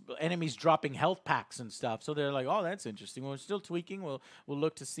enemies dropping health packs and stuff? So they're like, oh, that's interesting. Well, we're still tweaking. We'll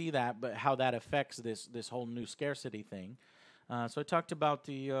look to see that, but how that affects this whole new scarcity thing. So I talked about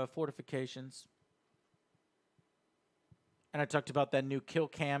the fortifications, and I talked about that new kill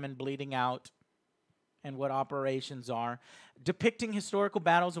cam and bleeding out, and what operations are. Depicting historical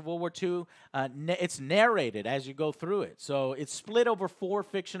battles of World War II, it's narrated as you go through it. So it's split over 4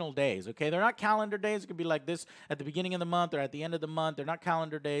 fictional days, okay? They're not calendar days. It could be like this at the beginning of the month or at the end of the month. They're not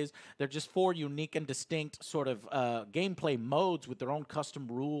calendar days. They're just 4 unique and distinct sort of gameplay modes with their own custom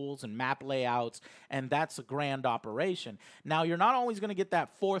rules and map layouts, and that's a grand operation. Now, you're not always going to get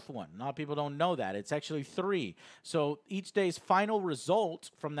that 4th one. A lot of people don't know that. It's actually 3. So each day's final result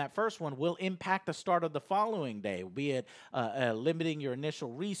from that first one will impact the start of the following day, be it limiting your initial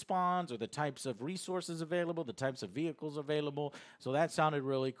respawns or the types of resources available, the types of vehicles available. So that sounded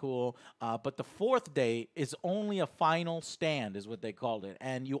really cool. But the 4th day is only a final stand, is what they called it.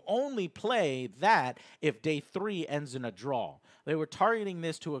 And you only play that if day 3 ends in a draw. They were targeting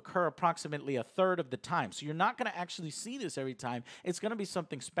this to occur approximately a third of the time. So you're not going to actually see this every time. It's going to be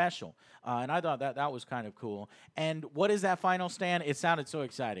something special. And I thought that was kind of cool. And what is that final stand? It sounded so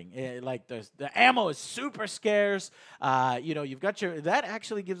exciting. Like the ammo is super scarce. You know, you've got that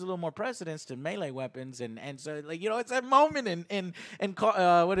actually gives a little more precedence to melee weapons. And so, like, you know, it's that moment in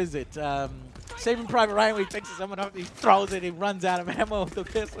what is it? Saving Private Ryan, where he takes someone up, he throws it, he runs out of ammo with the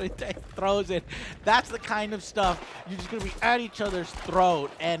pistol, he throws it. That's the kind of stuff you're just going to be at each other's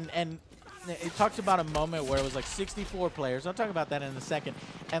throat. And it talks about a moment where it was like 64 players. I'll talk about that in a second.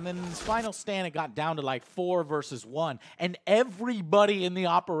 And then in this final stand, it got down to like 4 versus 1. And everybody in the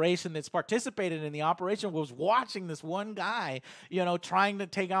operation that's participated in the operation was watching this one guy, you know, trying to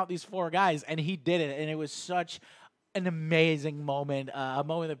take out these 4 guys. And he did it. And it was such an amazing moment, a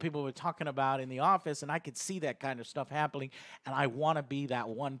moment that people were talking about in the office, and I could see that kind of stuff happening, and I want to be that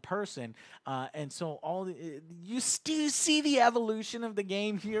one person. And so you still see the evolution of the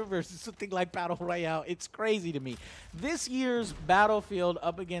game here versus something like Battle Royale. It's crazy to me. This year's Battlefield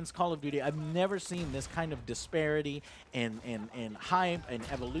up against Call of Duty, I've never seen this kind of disparity in hype, in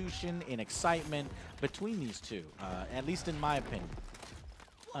evolution, in excitement between these two, at least in my opinion.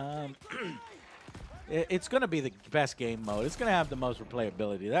 It's going to be the best game mode. It's going to have the most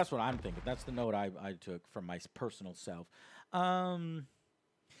replayability. That's what I'm thinking. That's the note I took from my personal self. Then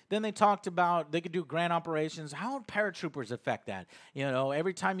they talked about they could do grand operations. How would paratroopers affect that? You know,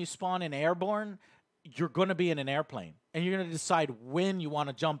 every time you spawn in airborne, you're going to be in an airplane. And you're going to decide when you want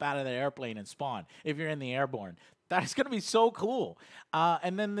to jump out of the airplane and spawn if you're in the airborne. That's going to be so cool.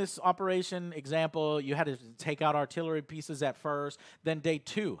 And then this operation example, you had to take out artillery pieces at first. Then day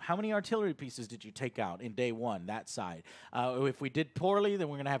 2, how many artillery pieces did you take out in day 1, that side? If we did poorly, then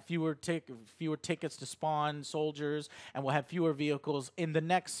we're going to have fewer tickets to spawn soldiers, and we'll have fewer vehicles in the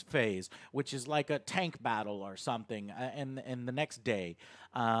next phase, which is like a tank battle or something in the next day.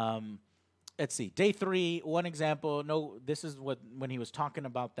 Let's see, day 3, one example. No, this is when he was talking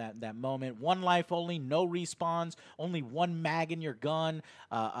about that moment. 1 life only, no respawns, only 1 mag in your gun,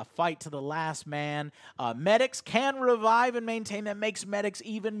 a fight to the last man. Medics can revive and maintain. That makes medics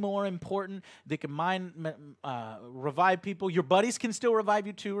even more important. They can revive people. Your buddies can still revive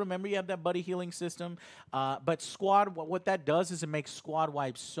you too. Remember, you have that buddy healing system. But squad, what that does is it makes squad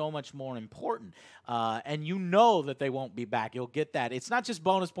wipes so much more important. And you know that they won't be back. You'll get that. It's not just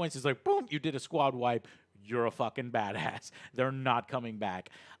bonus points. It's like, boom, you did a squad wipe. You're a fucking badass. They're not coming back.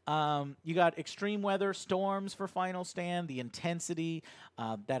 You got extreme weather, storms for Final Stand, the intensity.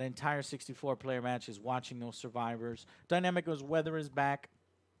 That entire 64-player match is watching those survivors. Dynamic goes, weather is back.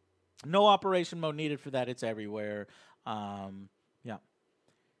 No operation mode needed for that. It's everywhere. Yeah.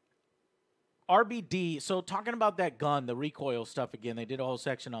 RBD, so talking about that gun, the recoil stuff again, they did a whole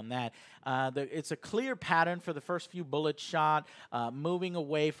section on that. It's a clear pattern for the first few bullets shot, moving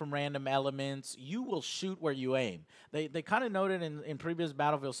away from random elements. You will shoot where you aim. They kind of noted in previous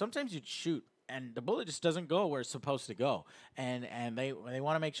Battlefield, sometimes you'd shoot and the bullet just doesn't go where it's supposed to go. And they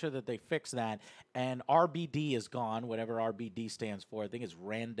want to make sure that they fix that. And RBD is gone, whatever RBD stands for. I think it's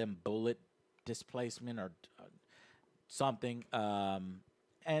random bullet displacement or something.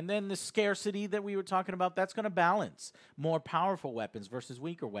 And then the scarcity that we were talking about, that's going to balance more powerful weapons versus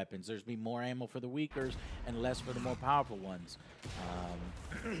weaker weapons. There's be more ammo for the weakers and less for the more powerful ones.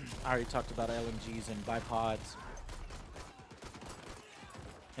 I already talked about LMGs and bipods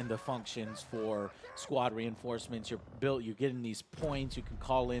and the functions for squad reinforcements. You're getting these points. You can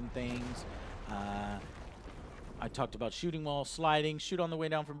call in things. I talked about shooting while sliding. Shoot on the way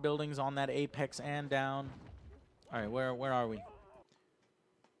down from buildings on that apex and down. All right, where are we?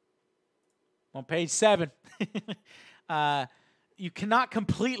 On page 7, you cannot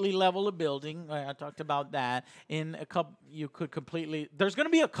completely level a building. I talked about that. In a couple, you could completely. There's going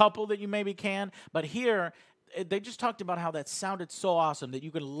to be a couple that you maybe can, but here they just talked about how that sounded so awesome that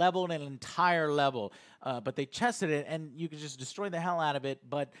you could level an entire level. But they tested it, and you could just destroy the hell out of it,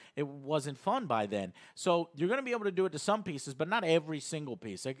 but it wasn't fun by then. So you're going to be able to do it to some pieces, but not every single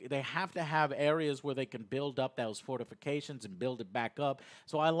piece. They have to have areas where they can build up those fortifications and build it back up.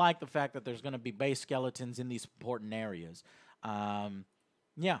 So I like the fact that there's going to be base skeletons in these important areas.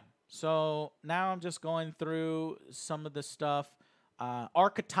 Yeah, so now I'm just going through some of the stuff.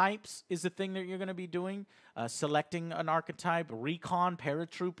 Archetypes is the thing that you're going to be doing. Selecting an archetype, recon,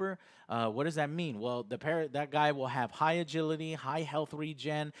 paratrooper. What does that mean? Well, that guy will have high agility, high health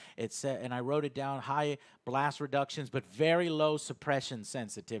regen. And I wrote it down, high blast reductions, but very low suppression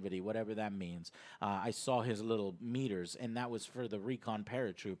sensitivity, whatever that means. I saw his little meters, and that was for the recon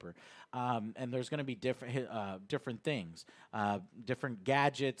paratrooper. And there's going to be different things, different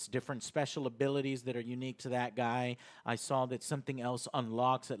gadgets, different special abilities that are unique to that guy. I saw that something else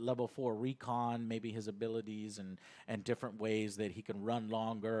unlocks at level 4 recon, maybe his abilities and different ways that he can run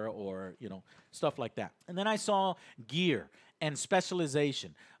longer or, stuff like that. And then I saw gear and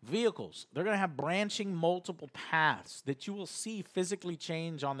specialization. Vehicles, they're going to have branching multiple paths that you will see physically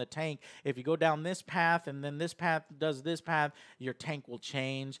change on the tank. If you go down this path and then this path does this path, your tank will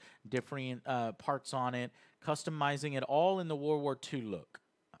change, different parts on it, customizing it all in the World War II look.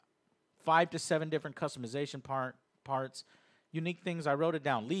 5 to 7 different customization parts. Unique things, I wrote it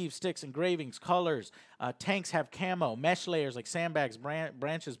down. Leaves, sticks, engravings, colors. Tanks have camo, mesh layers like sandbags,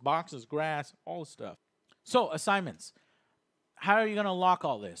 branches, boxes, grass, all the stuff. So, assignments. how are you going to unlock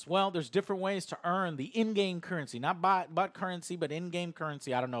all this? Well, there's different ways to earn the in-game currency, not bot currency, but in-game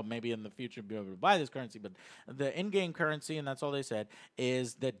currency. I don't know, maybe in the future be able to buy this currency, but the in-game currency, and that's all they said,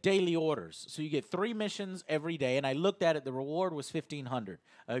 is the daily orders. So you get 3 missions every day, and I looked at it. The reward was 1,500.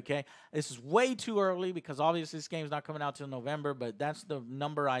 Okay, this is way too early because obviously this game's not coming out till November, but that's the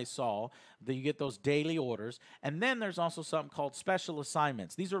number I saw. That you get those daily orders, and then there's also something called special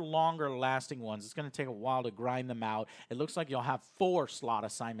assignments. These are longer lasting ones. It's going to take a while to grind them out. It looks like you'll have 4 slot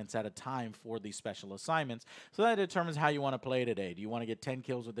assignments at a time for these special assignments. So that determines how you want to play today. Do you want to get 10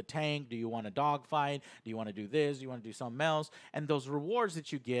 kills with the tank? Do you want a dogfight? Do you want to do this? Do you want to do something else? And those rewards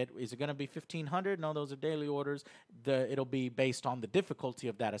that you get, is it going to be 1,500? No, those are daily orders. It'll be based on the difficulty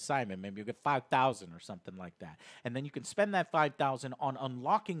of that assignment. Maybe you get 5,000 or something like that. And then you can spend that 5,000 on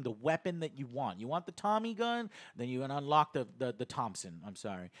unlocking the weapon that you want. You want the Tommy gun? Then you can unlock the Thompson. I'm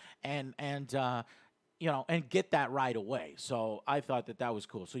sorry. And you know, and get that right away. So I thought that was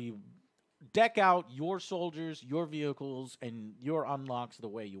cool. So you deck out your soldiers, your vehicles, and your unlocks the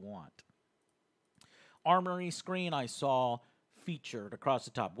way you want. Armory screen I saw featured across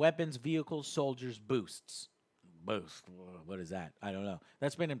the top. Weapons, vehicles, soldiers, boosts. Boost. What is that? I don't know.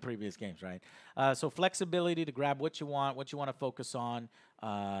 That's been in previous games, right? So flexibility to grab what you want to focus on.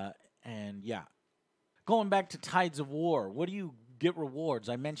 And yeah. Going back to Tides of War, what do you get rewards?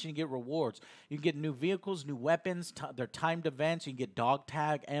 I mentioned you get rewards. You can get new vehicles, new weapons. They're timed events. You can get dog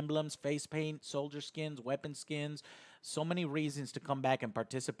tag, emblems, face paint, soldier skins, weapon skins. So many reasons to come back and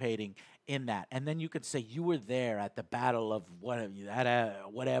participating in that. And then you could say you were there at the battle of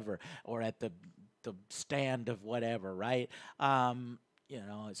whatever, or at the stand of whatever, right? You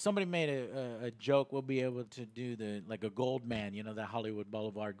know, somebody made a joke. We'll be able to do like a gold man, you know, the Hollywood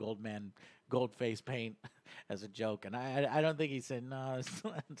Boulevard gold man, gold face paint as a joke. And I don't think he said, no,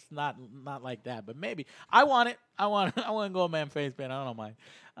 it's not like that. But maybe. I want it. I want gold man face paint. I don't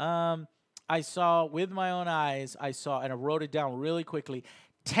mind. I saw with my own eyes, and I wrote it down really quickly,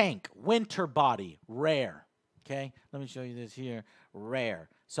 tank, winter body, rare. Okay, let me show you this here, rare.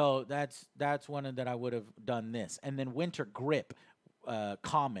 So that's one that I would have done this. And then winter grip,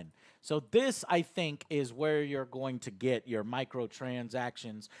 common. So this, I think, is where you're going to get your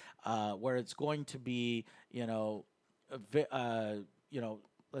microtransactions, where it's going to be, let's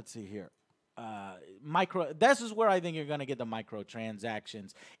see here. This is where I think you're going to get the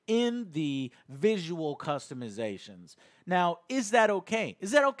microtransactions in the visual customizations. Now, is that okay?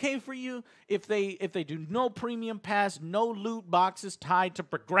 Is that okay for you if they do no premium pass, no loot boxes tied to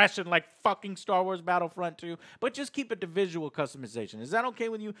progression like fucking Star Wars Battlefront 2, but just keep it to visual customization? Is that okay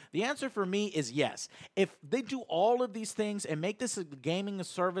with you? The answer for me is yes. If they do all of these things and make this a gaming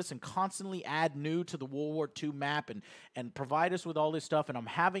service and constantly add new to the World War II map and provide us with all this stuff and I'm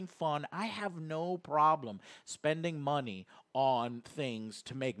having fun, I have no problem spending money on things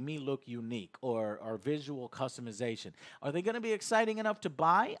to make me look unique or visual customization. Are they going to be exciting enough to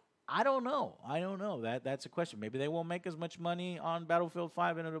buy? I don't know. That's a question. Maybe they won't make as much money on Battlefield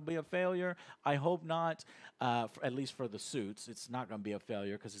 5 and it'll be a failure. I hope not, at least for the suits. It's not going to be a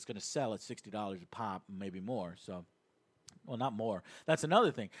failure because it's going to sell at $60 a pop, maybe more. So, well, not more. That's another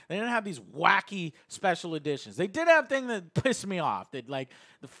thing. They didn't have these wacky special editions. They did have things that pissed me off. That like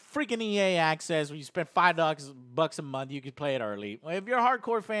the freaking EA access where you spend $5 a month, you could play it early. Well, if you're a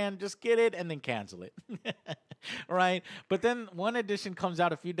hardcore fan, just get it and then cancel it. Right? But then one edition comes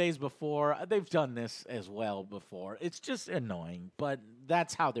out a few days before. They've done this as well before. It's just annoying, but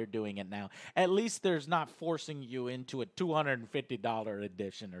that's how they're doing it now. At least there's not forcing you into a $250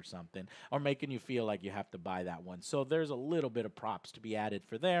 edition or something, or making you feel like you have to buy that one. So there's a little bit of props to be added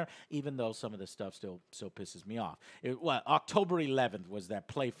for there, even though some of the stuff still pisses me off. October 11th was that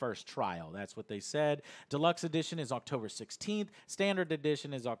Play First trial. That's what they said. Deluxe edition is October 16th. Standard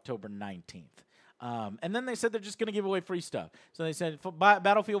edition is October 19th. And then they said they're just going to give away free stuff. So they said, for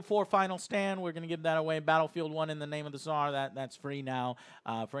Battlefield 4 Final Stand, we're going to give that away. Battlefield 1 in the Name of the Tsar, that's free now.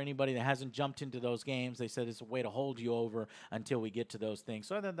 For anybody that hasn't jumped into those games, they said it's a way to hold you over until we get to those things.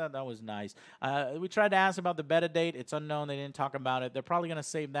 So I thought that was nice. We tried to ask about the beta date. It's unknown. They didn't talk about it. They're probably going to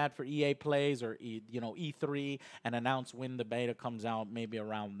save that for EA Plays or E3 and announce when the beta comes out, maybe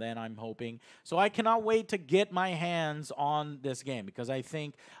around then, I'm hoping. So I cannot wait to get my hands on this game because I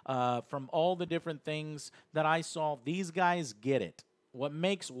think from all the different things that I saw, these guys get it. What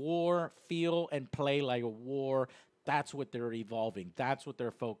makes war feel and play like a war That's what they're evolving. That's what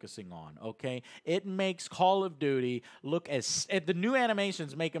they're focusing on. Okay, it makes Call of Duty look the new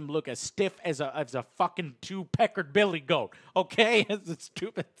animations make them look as stiff as a fucking two-peckered billy goat. Okay, as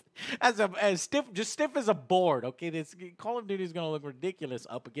stupid as stiff as a board. Okay, this Call of Duty is gonna look ridiculous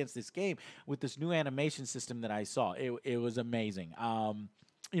up against this game with this new animation system that I saw. It was amazing.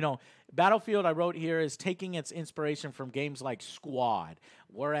 You know, Battlefield, I wrote here, is taking its inspiration from games like Squad,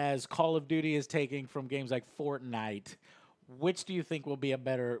 whereas Call of Duty is taking from games like Fortnite. Which do you think will be a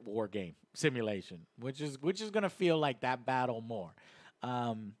better war game simulation? Which is going to feel like that battle more?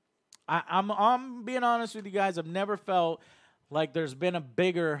 Um, I'm being honest with you guys. I've never felt like there's been a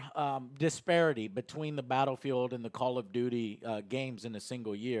bigger disparity between the Battlefield and the Call of Duty games in a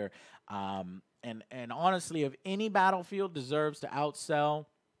single year. And honestly, if any Battlefield deserves to outsell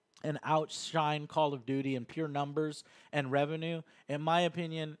and outshine Call of Duty in pure numbers and revenue, in my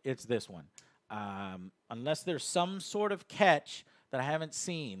opinion, it's this one. Unless there's some sort of catch that I haven't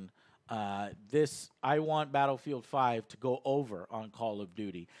seen, I want Battlefield 5 to go over on Call of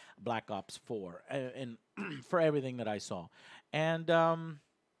Duty Black Ops 4, and for everything that I saw. And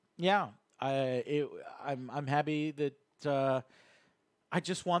yeah, I'm happy that. I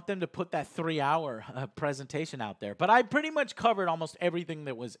just want them to put that 3-hour presentation out there. But I pretty much covered almost everything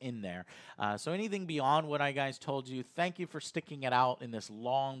that was in there. So anything beyond what I guys told you, thank you for sticking it out in this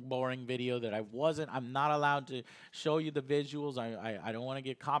long, boring video that I'm not allowed to show you the visuals. I don't want to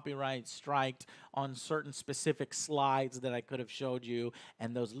get copyright striked on certain specific slides that I could have showed you,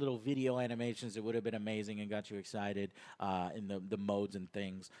 and those little video animations that would have been amazing and got you excited in the modes and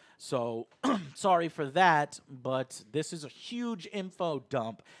things. So sorry for that, but this is a huge info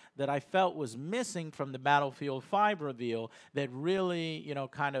dump that I felt was missing from the Battlefield 5 reveal that really,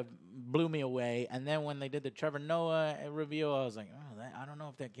 kind of blew me away. And then when they did the Trevor Noah reveal, I was like, oh, I don't know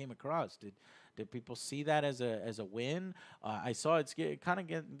if that came across. Did people see that as a win? I saw it's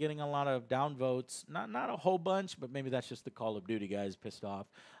getting a lot of downvotes. Not a whole bunch, but maybe that's just the Call of Duty guys pissed off.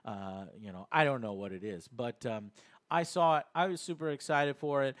 I don't know what it is, but I saw it. I was super excited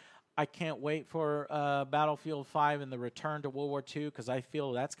for it. I can't wait for Battlefield 5 and the return to World War II, because I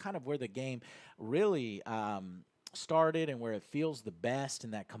feel that's kind of where the game really started and where it feels the best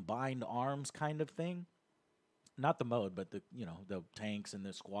in that combined arms kind of thing. Not the mode, but the tanks and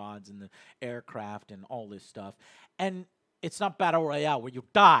the squads and the aircraft and all this stuff. And it's not Battle Royale where you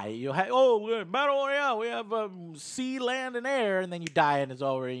die. We're Battle Royale. We have sea, land, and air, and then you die and it's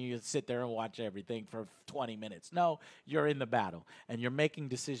over, and you sit there and watch everything for 20 minutes. No, you're in the battle, and you're making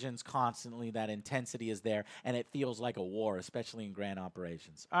decisions constantly. That intensity is there, and it feels like a war, especially in grand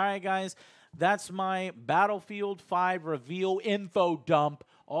operations. All right, guys, that's my Battlefield 5 reveal info dump.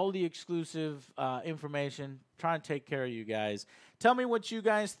 All the exclusive information. Trying to take care of you guys. Tell me what you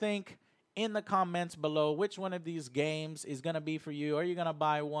guys think in the comments below. Which one of these games is going to be for you? Are you going to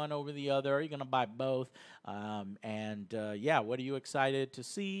buy one over the other? Are you going to buy both? Yeah, what are you excited to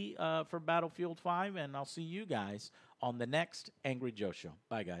see for Battlefield 5? And I'll see you guys on the next Angry Joe Show.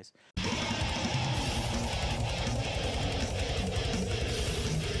 Bye, guys.